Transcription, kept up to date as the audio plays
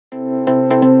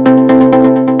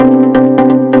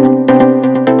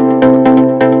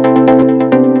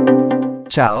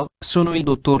Ciao, sono il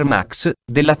Dottor MAX,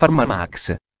 della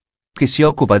Farmacie, che si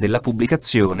occupa della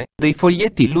pubblicazione dei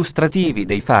foglietti illustrativi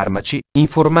dei farmaci, in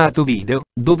formato video,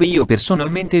 dove io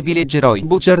personalmente vi leggerò i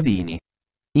bugiardini.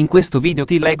 In questo video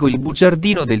ti leggo il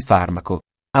bugiardino del farmaco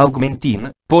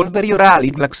AUGMENTIN, polveri orali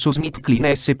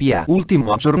GlaxoSmithKline SpA.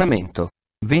 Ultimo aggiornamento.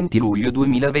 20 luglio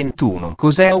 2021.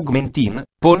 Cos'è AUGMENTIN,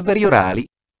 polveri orali?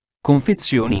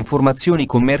 Confezioni, informazioni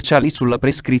commerciali sulla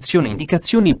prescrizione,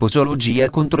 indicazioni, posologia,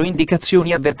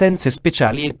 controindicazioni, avvertenze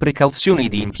speciali e precauzioni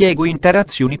di impiego,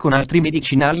 interazioni con altri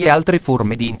medicinali e altre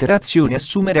forme di interazione.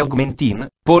 Assumere AUGMENTIN,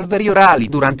 polveri orali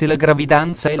durante la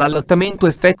gravidanza e l'allattamento,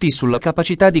 effetti sulla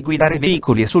capacità di guidare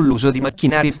veicoli e sull'uso di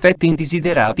macchinari, effetti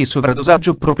indesiderati,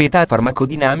 sovradosaggio, proprietà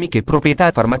farmacodinamiche, proprietà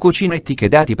farmacocinetiche,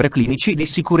 dati preclinici di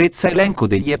sicurezza, elenco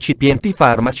degli eccipienti,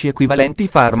 farmaci equivalenti,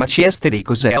 farmaci esteri.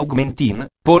 Cos'è AUGMENTIN,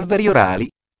 polveri orali?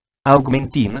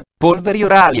 AUGMENTIN, polveri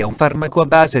orali è un farmaco a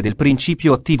base del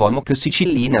principio attivo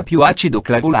amoxicillina più acido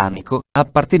clavulanico,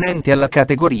 appartenente alla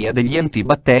categoria degli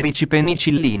antibatterici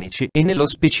penicillinici e nello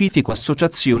specifico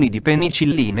associazioni di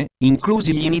penicilline,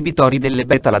 inclusi gli inibitori delle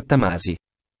beta-lattamasi.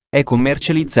 È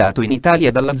commercializzato in Italia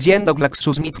dall'azienda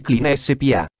GlaxoSmithKline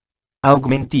SpA.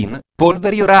 AUGMENTIN,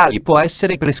 polveri orali può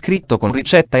essere prescritto con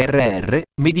ricetta RR,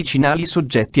 medicinali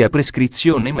soggetti a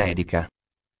prescrizione medica.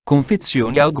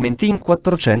 Confezioni AUGMENTIN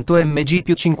 400 mg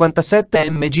più 57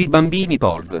 mg bambini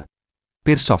polv.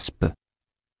 Per SOSP.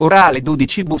 Orale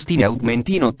 12 bustine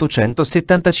AUGMENTIN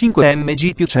 875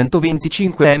 mg più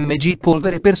 125 mg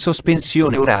polvere per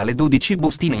sospensione orale 12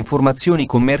 bustine. Informazioni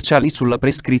commerciali sulla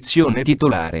prescrizione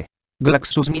titolare.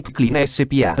 GlaxoSmithKline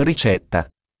SpA. Ricetta.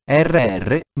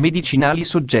 RR, medicinali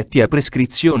soggetti a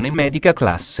prescrizione medica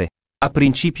classe A.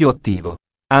 Principio attivo.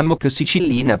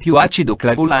 Amoxicillina più acido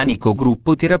clavulanico.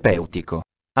 Gruppo terapeutico.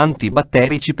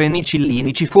 Antibatterici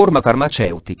penicillinici. Forma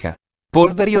farmaceutica.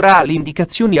 Polveri orali.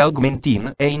 Indicazioni.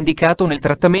 AUGMENTIN è indicato nel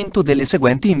trattamento delle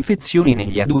seguenti infezioni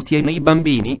negli adulti e nei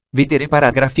bambini, vedere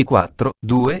paragrafi 4,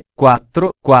 2, 4,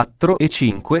 4 e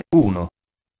 5, 1.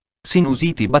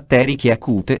 Sinusiti batteriche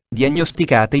acute,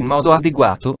 diagnosticate in modo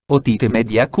adeguato, otite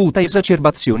media acuta,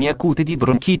 esacerbazioni acute di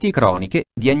bronchiti croniche,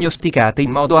 diagnosticate in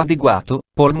modo adeguato,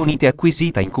 polmonite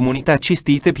acquisita in comunità,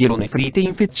 cistite, pielonefrite,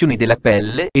 infezioni della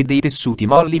pelle e dei tessuti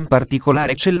molli, in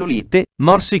particolare cellulite,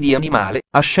 morsi di animale,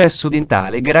 ascesso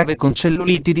dentale grave con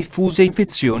celluliti diffuse,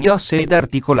 infezioni ossee ed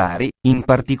articolari, in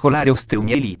particolare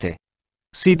osteomielite.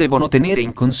 Si devono tenere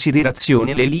in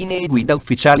considerazione le linee guida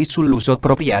ufficiali sull'uso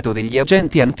appropriato degli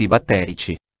agenti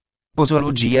antibatterici.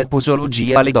 Posologia.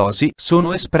 Le dosi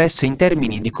sono espresse in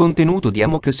termini di contenuto di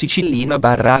amoxicillina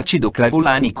barra acido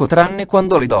clavulanico, tranne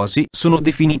quando le dosi sono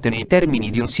definite nei termini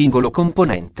di un singolo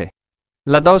componente.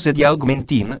 La dose di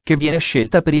AUGMENTIN che viene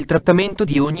scelta per il trattamento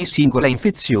di ogni singola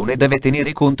infezione deve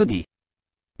tenere conto di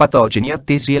patogeni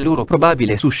attesi e loro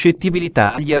probabile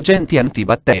suscettibilità agli agenti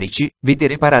antibatterici,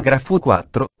 vedere paragrafo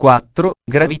 4, 4,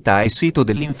 gravità e sito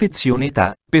dell'infezione,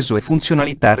 età, peso e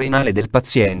funzionalità renale del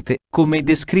paziente, come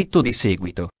descritto di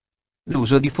seguito.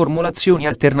 L'uso di formulazioni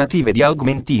alternative di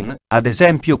AUGMENTIN, ad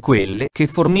esempio quelle che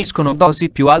forniscono dosi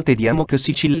più alte di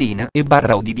amoxicillina e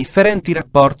barra o di differenti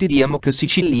rapporti di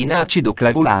amoxicillina acido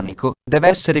clavulanico, deve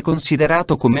essere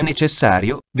considerato come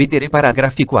necessario, vedere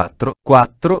paragrafi 4,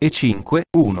 4 e 5,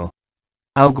 1.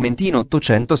 AUGMENTIN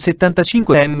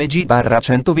 875 mg barra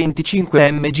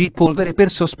 125 mg polvere per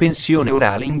sospensione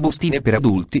orale in bustine per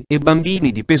adulti e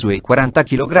bambini di peso e 40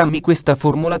 kg. Questa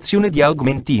formulazione di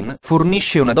AUGMENTIN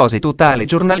fornisce una dose totale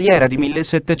giornaliera di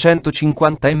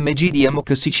 1750 mg di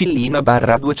amoxicillina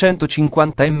barra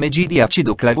 250 mg di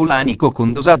acido clavulanico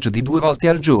con dosaggio di 2 volte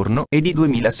al giorno e di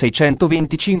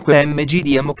 2625 mg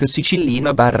di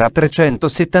amoxicillina barra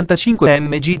 375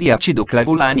 mg di acido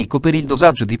clavulanico per il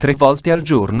dosaggio di 3 volte al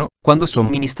giorno, quando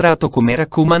somministrato come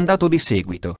raccomandato di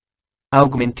seguito.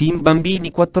 AUGMENTIN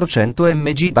bambini 400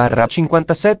 mg barra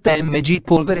 57 mg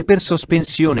polvere per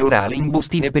sospensione orale in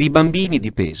bustine per i bambini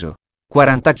di peso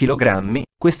 40 kg.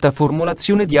 Questa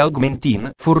formulazione di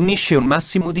AUGMENTIN fornisce un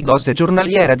massimo di dose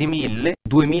giornaliera di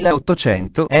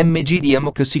 2800 mg di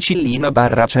amoxicillina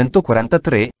barra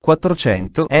 143,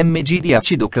 400 mg di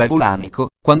acido clavulanico,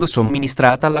 quando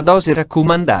somministrata alla dose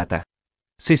raccomandata.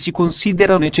 Se si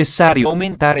considera necessario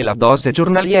aumentare la dose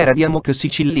giornaliera di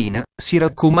amoxicillina, si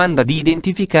raccomanda di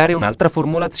identificare un'altra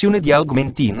formulazione di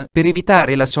AUGMENTIN per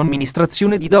evitare la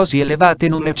somministrazione di dosi elevate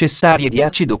non necessarie di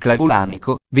acido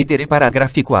clavulanico, vedere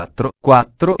paragrafi 4,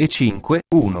 4 e 5,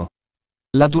 1.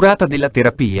 La durata della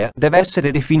terapia deve essere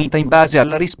definita in base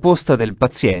alla risposta del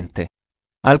paziente.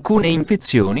 Alcune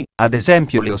infezioni, ad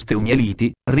esempio le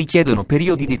osteomieliti, richiedono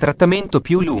periodi di trattamento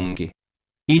più lunghi.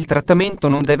 Il trattamento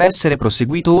non deve essere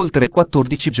proseguito oltre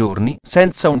 14 giorni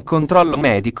senza un controllo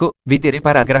medico, vedere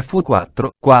paragrafo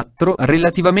 4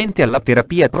 relativamente alla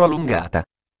terapia prolungata.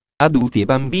 Adulti e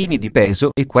bambini di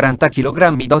peso e 40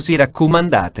 kg dosi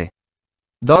raccomandate.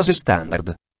 Dose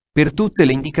standard. Per tutte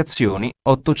le indicazioni,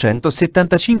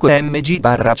 875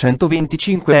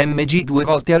 mg/125 mg 2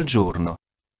 volte al giorno.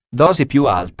 Dose più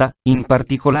alta, in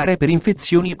particolare per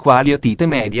infezioni quali otite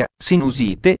media,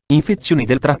 sinusite, infezioni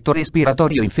del tratto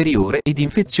respiratorio inferiore ed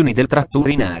infezioni del tratto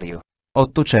urinario.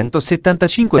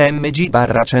 875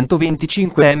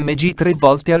 mg/125 mg 3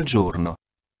 volte al giorno.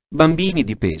 Bambini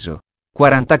di peso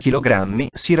 40 kg.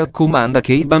 Si raccomanda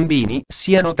che i bambini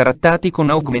siano trattati con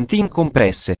Augmentin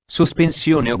compresse,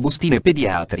 sospensione o bustine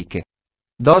pediatriche.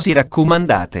 Dosi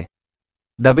raccomandate.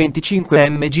 Da 25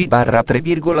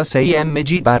 mg/3,6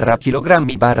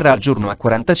 mg/kg al giorno a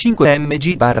 45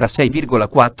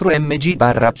 mg/6,4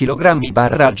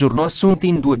 mg/kg al giorno assunti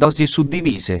in 2 dosi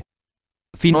suddivise.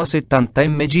 Fino a 70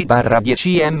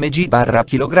 mg/10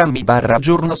 mg/kg al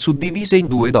giorno suddivise in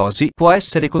 2 dosi può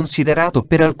essere considerato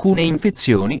per alcune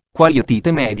infezioni, quali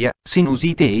otite media,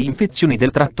 sinusite e infezioni del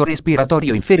tratto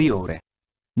respiratorio inferiore.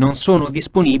 Non sono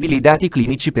disponibili dati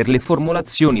clinici per le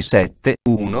formulazioni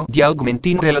 7.1 di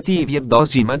Augmentin relativi a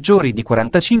dosi maggiori di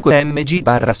 45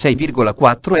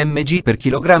 mg/6,4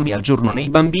 mg/kg al giorno nei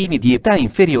bambini di età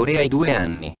inferiore ai 2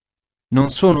 anni. Non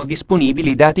sono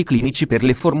disponibili dati clinici per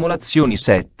le formulazioni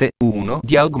 7.1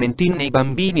 di Augmentin nei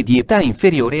bambini di età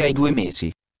inferiore ai 2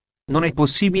 mesi. Non è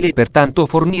possibile pertanto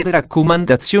fornire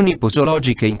raccomandazioni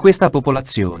posologiche in questa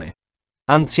popolazione.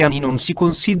 Anziani non si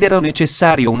considera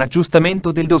necessario un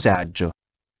aggiustamento del dosaggio.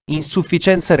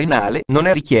 Insufficienza renale non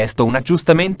è richiesto un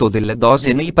aggiustamento della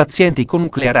dose nei pazienti con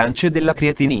clearance della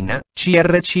creatinina,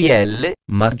 CrCl,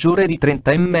 maggiore di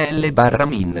 30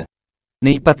 ml/min.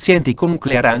 Nei pazienti con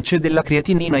clearance della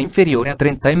creatinina inferiore a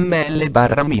 30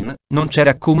 ml/min, non c'è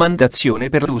raccomandazione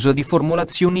per l'uso di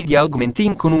formulazioni di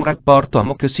Augmentin con un rapporto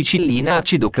amoxicillina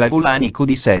acido clavulanico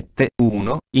di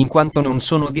 7.1, in quanto non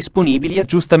sono disponibili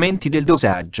aggiustamenti del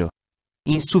dosaggio.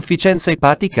 Insufficienza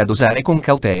epatica, dosare con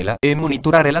cautela e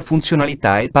monitorare la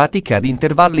funzionalità epatica ad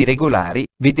intervalli regolari,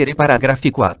 vedere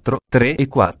paragrafi 4.3 e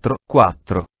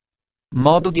 4.4.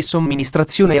 Modo di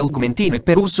somministrazione Augmentin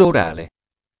per uso orale.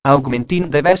 Augmentin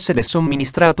deve essere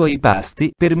somministrato ai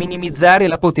pasti per minimizzare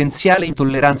la potenziale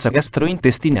intolleranza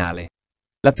gastrointestinale.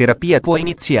 La terapia può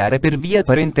iniziare per via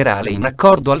parenterale in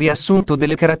accordo al riassunto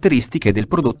delle caratteristiche del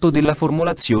prodotto della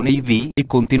formulazione IV e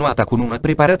continuata con una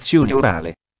preparazione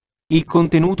orale. Il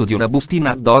contenuto di una bustina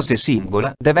a dose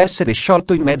singola deve essere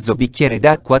sciolto in mezzo bicchiere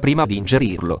d'acqua prima di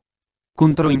ingerirlo.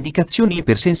 Controindicazioni: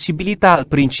 ipersensibilità al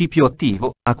principio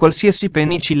attivo, a qualsiasi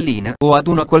penicillina o ad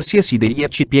una qualsiasi degli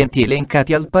eccipienti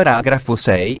elencati al paragrafo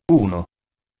 6.1.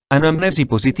 Anamnesi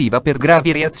positiva per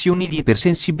gravi reazioni di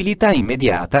ipersensibilità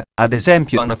immediata, ad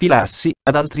esempio anafilassi,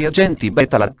 ad altri agenti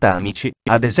beta-lattamici,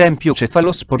 ad esempio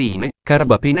cefalosporine,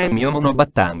 carbapenemi o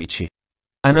monobattamici.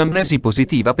 Anamnesi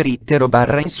positiva per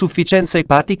ittero/insufficienza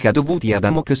epatica dovuti ad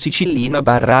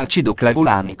amoxicillina/acido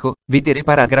clavulanico, vedere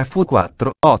paragrafo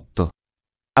 4.8.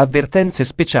 Avvertenze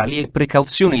speciali e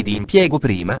precauzioni di impiego: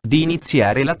 prima di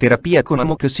iniziare la terapia con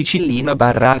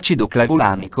amoxicillina/acido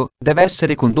clavulanico, deve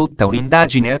essere condotta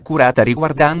un'indagine accurata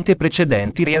riguardante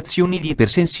precedenti reazioni di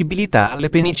ipersensibilità alle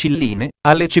penicilline,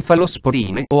 alle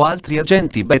cefalosporine o altri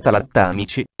agenti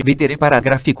beta-lattamici, vedere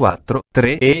paragrafi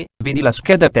 4.3 e, vedi la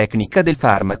scheda tecnica del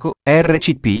farmaco,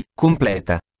 RCP,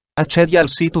 completa. Accedi al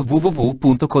sito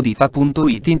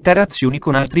www.codifa.it. Interazioni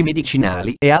con altri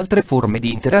medicinali e altre forme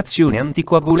di interazione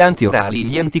anticoagulanti orali.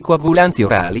 Gli anticoagulanti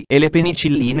orali e le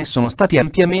penicilline sono stati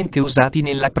ampiamente usati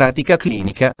nella pratica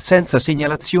clinica senza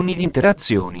segnalazioni di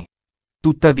interazioni.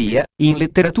 Tuttavia, in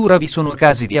letteratura vi sono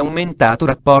casi di aumentato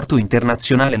rapporto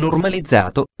internazionale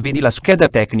normalizzato, vedi la scheda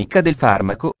tecnica del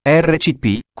farmaco,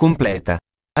 RCP, completa.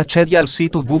 Accedi al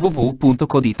sito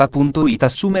www.codifa.it.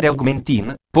 Assumere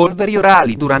Augmentin, polveri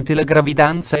orali durante la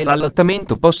gravidanza e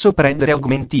l'allattamento. Posso prendere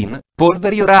Augmentin,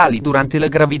 polveri orali durante la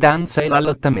gravidanza e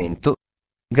l'allattamento?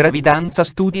 Gravidanza.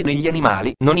 Studi negli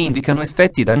animali non indicano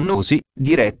effetti dannosi,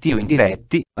 diretti o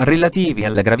indiretti, relativi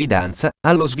alla gravidanza,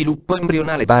 allo sviluppo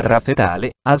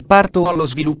embrionale/fetale, al parto o allo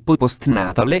sviluppo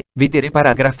postnatale, vedere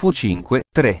paragrafo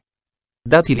 5.3.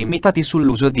 Dati limitati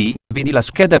sull'uso di, vedi la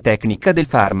scheda tecnica del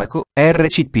farmaco,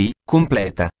 RCP,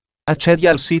 completa. Accedi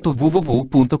al sito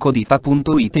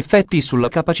www.codifa.it. Effetti sulla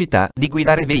capacità di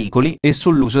guidare veicoli e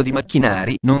sull'uso di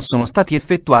macchinari. Non sono stati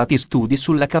effettuati studi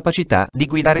sulla capacità di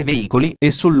guidare veicoli e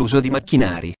sull'uso di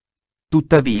macchinari.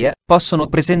 Tuttavia, possono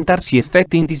presentarsi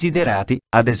effetti indesiderati,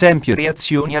 ad esempio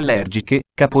reazioni allergiche,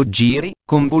 capogiri,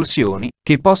 convulsioni,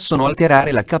 che possono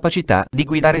alterare la capacità di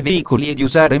guidare veicoli e di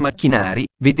usare macchinari,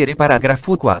 vedere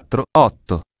paragrafo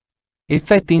 4.8.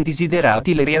 Effetti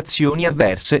indesiderati. Le reazioni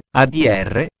avverse,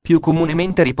 ADR, più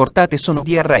comunemente riportate sono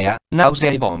diarrea, nausea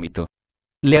e vomito.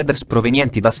 Le ADRS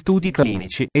provenienti da studi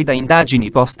clinici e da indagini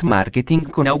post-marketing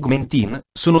con Augmentin,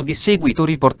 sono di seguito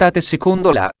riportate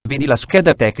secondo vedi la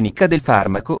scheda tecnica del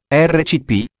farmaco,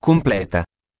 RCP, completa.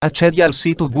 Accedi al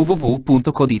sito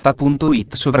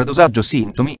www.codifa.it. Sovradosaggio.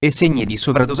 Sintomi e segni di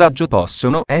sovradosaggio.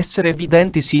 Possono essere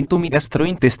evidenti sintomi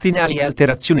gastrointestinali e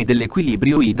alterazioni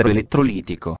dell'equilibrio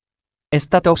idroelettrolitico. È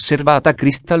stata osservata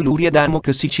cristalluria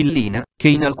d'amoxicillina, che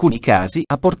in alcuni casi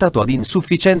ha portato ad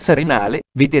insufficienza renale,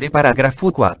 vedere paragrafo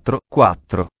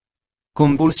 4.4.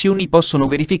 Convulsioni possono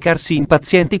verificarsi in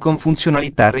pazienti con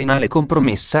funzionalità renale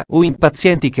compromessa o in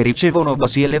pazienti che ricevono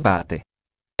dosi elevate.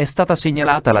 È stata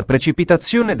segnalata la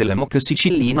precipitazione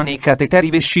dell'amoxicillina nei cateteri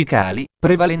vescicali,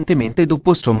 prevalentemente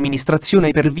dopo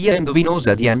somministrazione per via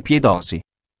endovenosa di ampie dosi.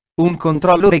 Un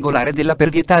controllo regolare della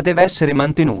pervietà deve essere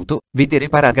mantenuto, vedere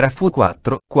paragrafo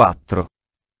 4.4.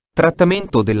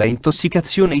 Trattamento della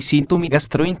intossicazione. I sintomi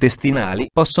gastrointestinali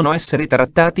possono essere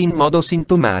trattati in modo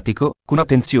sintomatico, con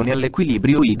attenzione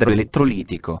all'equilibrio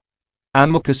idroelettrolitico.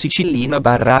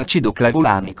 Amoxicillina/acido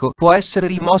clavulanico può essere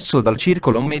rimosso dal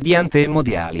circolo mediante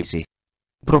emodialisi.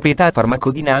 Proprietà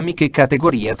farmacodinamiche.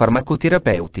 Categoria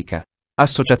farmacoterapeutica.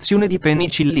 Associazione di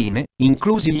penicilline,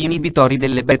 inclusi gli inibitori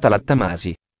delle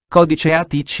beta-lattamasi. Codice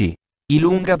ATC.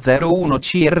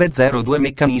 I-01CR02.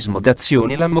 Meccanismo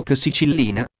d'azione.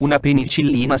 L'amoxicillina, una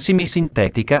penicillina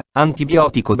semisintetica,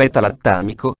 antibiotico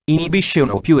beta-lattamico, inibisce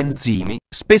uno o più enzimi,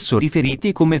 spesso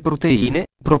riferiti come proteine.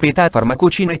 Proprietà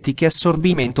farmacocinetiche.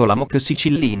 Assorbimento.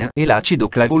 L'amoxicillina e l'acido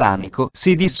clavulanico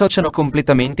si dissociano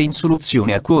completamente in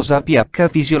soluzione acquosa a pH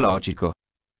fisiologico.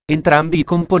 Entrambi i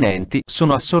componenti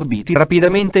sono assorbiti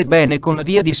rapidamente bene con la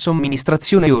via di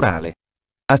somministrazione orale.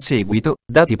 A seguito,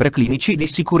 dati preclinici di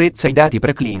sicurezza. I dati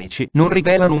preclinici non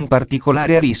rivelano un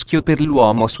particolare rischio per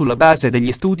l'uomo sulla base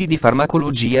degli studi di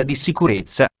farmacologia di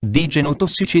sicurezza, di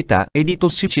genotossicità e di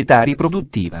tossicità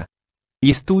riproduttiva.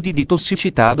 Gli studi di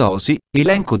tossicità a dosi,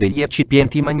 elenco degli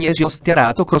eccipienti: magnesio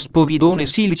stearato, crospovidone,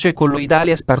 silice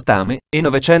colloidale, aspartame, e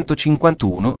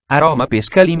 951, aroma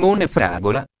pesca, limone,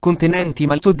 fragola, contenenti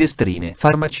maltodestrine.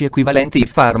 Farmaci equivalenti. I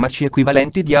farmaci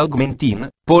equivalenti di Augmentin,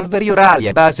 polveri orali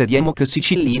a base di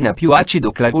amoxicillina più acido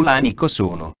clavulanico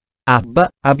sono ABBA,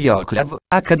 Abioclav,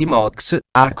 H-Dimox,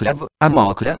 Aclav,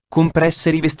 Amocla, compresse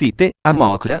rivestite,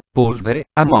 Amocla,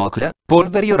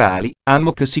 polveri orali,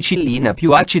 amoxicillina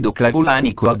più acido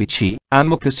clavulanico ABC,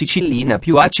 amoxicillina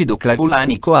più acido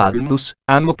clavulanico Alnus,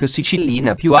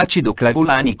 amoxicillina più acido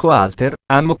clavulanico Alter,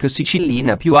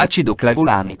 amoxicillina più acido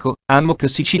clavulanico,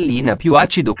 amoxicillina più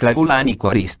acido clavulanico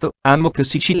Aristo,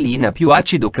 amoxicillina più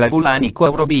acido clavulanico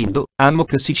Aurobindo,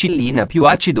 amoxicillina più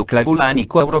acido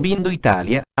clavulanico Aurobindo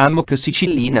Italia,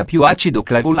 amoxicillina più acido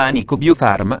clavulanico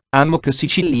Biofarma,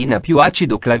 amoxicillina più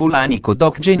acido clavulanico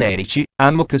Doc Generici,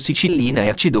 amoxicillina e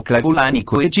acido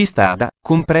clavulanico Egistada,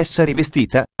 compressa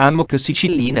rivestita,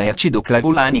 amoxicillina e acido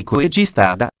clavulanico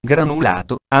Egistada,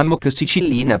 granulato,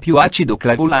 amoxicillina più acido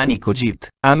clavulanico GIT,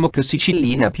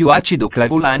 amoxicillina più acido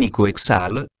clavulanico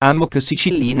Exal,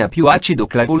 amoxicillina più acido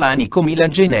clavulanico Milan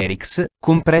Generics,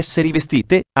 compresse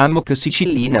rivestite,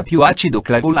 amoxicillina più acido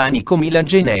clavulanico Milan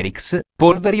Generics,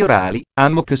 polveri orali,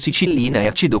 amoxicillina e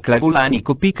acido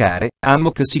clavulanico Picare,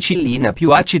 amoxicillina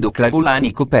più acido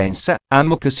clavulanico Pensa,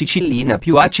 amoxicillina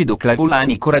più acido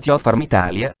clavulanico Ratiofarm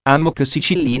Italia,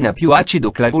 amoxicillina più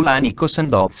acido clavulanico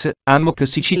Sandoz,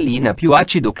 amoxicillina più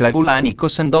acido clavulanico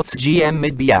Sandoz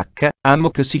GmbH,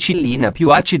 amoxicillina più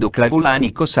acido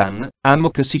clavulanico San,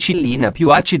 amoxicillina più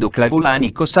acido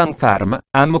clavulanico San Pharma,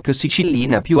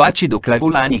 amoxicillina più acido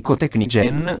clavulanico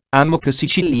Technigen,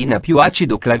 amoxicillina più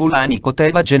acido clavulanico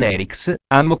Teva Generics,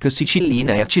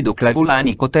 amoxicillina e acido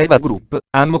clavulanico Teva Group,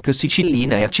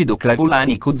 amoxicillina e acido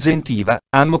clavulanico Zentiva,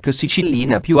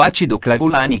 amoxicillina più acido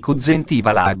clavulanico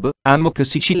Zentiva Lab,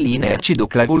 amoxicillina e acido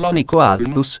clavulonico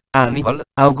Alnus, Hannibal,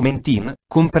 Augmentin,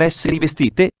 compresse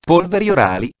rivestite, polveri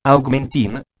orali,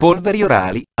 Augmentin, polveri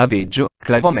orali, Aveggio,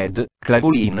 Clavomed,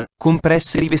 Clavulin,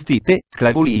 compresse rivestite,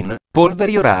 Clavulin,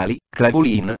 polveri orali,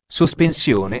 Clavulin,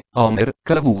 sospensione, Homer,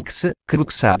 Clavux,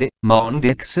 Cruxade,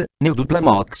 Mondex,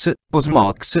 Neuduplamox,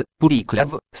 Posmox,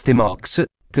 Puriclav, Stemox,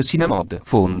 Xinamod.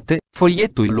 Fonte,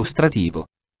 Foglietto Illustrativo.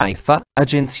 AIFA,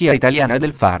 Agenzia Italiana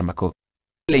del Farmaco.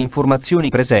 Le informazioni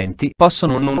presenti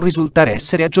possono non risultare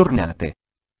essere aggiornate.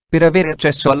 Per avere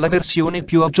accesso alla versione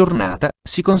più aggiornata,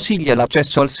 si consiglia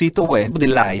l'accesso al sito web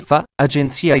dell'AIFA,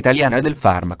 Agenzia Italiana del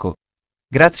Farmaco.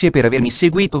 Grazie per avermi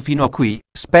seguito fino a qui,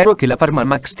 spero che la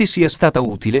Farmamax ti sia stata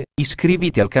utile,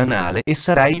 iscriviti al canale e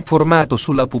sarai informato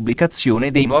sulla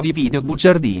pubblicazione dei nuovi video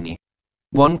bugiardini.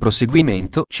 Buon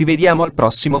proseguimento, ci vediamo al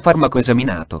prossimo farmaco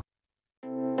esaminato.